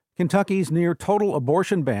Kentucky's near-total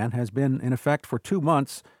abortion ban has been in effect for 2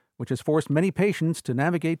 months, which has forced many patients to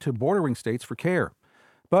navigate to bordering states for care.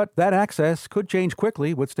 But that access could change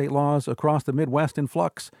quickly with state laws across the Midwest in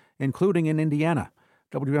flux, including in Indiana.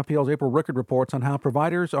 WFPL's April Rickard reports on how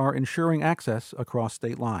providers are ensuring access across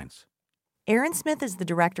state lines. Aaron Smith is the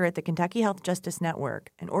director at the Kentucky Health Justice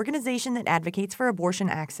Network, an organization that advocates for abortion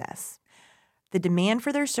access. The demand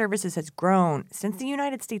for their services has grown since the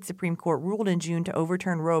United States Supreme Court ruled in June to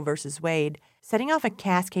overturn Roe v. Wade, setting off a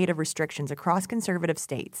cascade of restrictions across conservative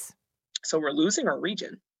states. So we're losing our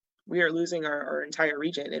region. We are losing our entire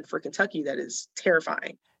region. And for Kentucky, that is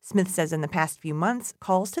terrifying. Smith says in the past few months,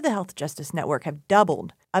 calls to the Health Justice Network have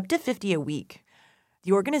doubled, up to 50 a week.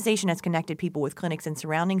 The organization has connected people with clinics in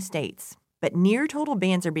surrounding states, but near-total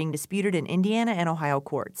bans are being disputed in Indiana and Ohio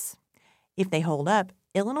courts. If they hold up,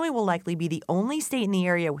 Illinois will likely be the only state in the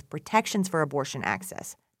area with protections for abortion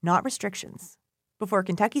access, not restrictions. Before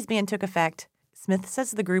Kentucky's ban took effect, Smith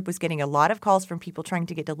says the group was getting a lot of calls from people trying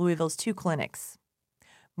to get to Louisville's 2 clinics.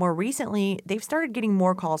 More recently, they've started getting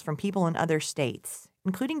more calls from people in other states,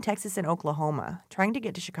 including Texas and Oklahoma, trying to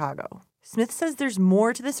get to Chicago. Smith says there's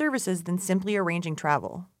more to the services than simply arranging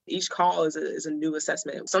travel. Each call is a new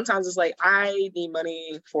assessment. Sometimes it's like, I need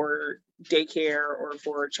money for daycare or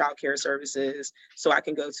for childcare services so I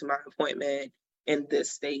can go to my appointment in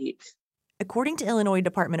this state. According to Illinois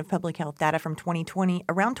Department of Public Health data from 2020,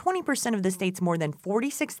 around 20% of the state's more than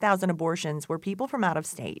 46,000 abortions were people from out of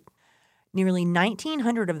state. Nearly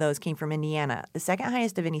 1,900 of those came from Indiana, the second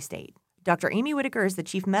highest of any state. Dr. Amy Whitaker is the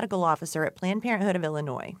chief medical officer at Planned Parenthood of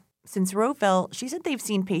Illinois. Since Roe fell, she said they've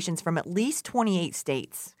seen patients from at least 28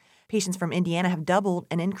 states. Patients from Indiana have doubled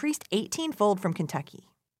and increased 18-fold from Kentucky.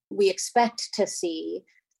 We expect to see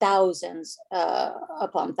thousands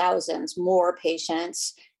upon thousands more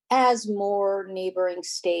patients as more neighboring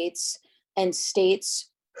states and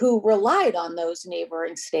states who relied on those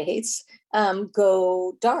neighboring states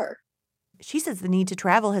go dark. She says the need to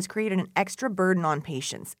travel has created an extra burden on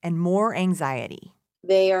patients and more anxiety.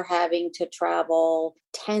 They are having to travel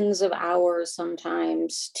tens of hours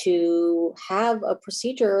sometimes to have a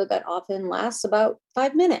procedure that often lasts about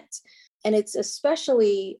 5 minutes. And it's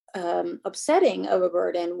especially upsetting of a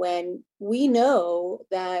burden when we know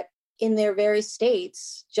that in their very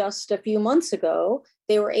states, just a few months ago,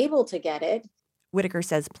 they were able to get it. Whitaker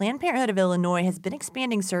says Planned Parenthood of Illinois has been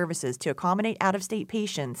expanding services to accommodate out-of-state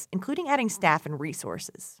patients, including adding staff and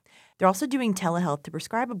resources. They're also doing telehealth to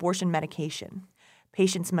prescribe abortion medication.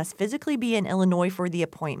 Patients must physically be in Illinois for the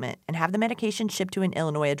appointment and have the medication shipped to an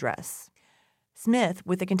Illinois address. Smith,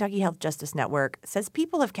 with the Kentucky Health Justice Network, says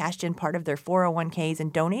people have cashed in part of their 401ks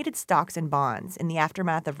and donated stocks and bonds in the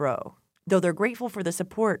aftermath of Roe. Though they're grateful for the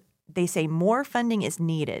support, they say more funding is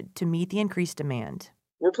needed to meet the increased demand.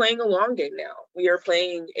 We're playing a long game now. We are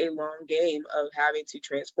playing a long game of having to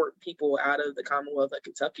transport people out of the Commonwealth of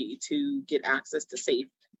Kentucky to get access to safe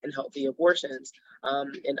and healthy abortions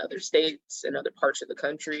in other states, in other parts of the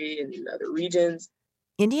country, and in other regions.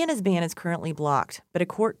 Indiana's ban is currently blocked, but a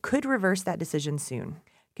court could reverse that decision soon.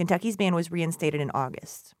 Kentucky's ban was reinstated in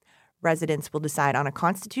August. Residents will decide on a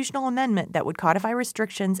constitutional amendment that would codify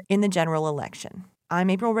restrictions in the general election.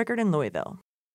 I'm April Rickard in Louisville.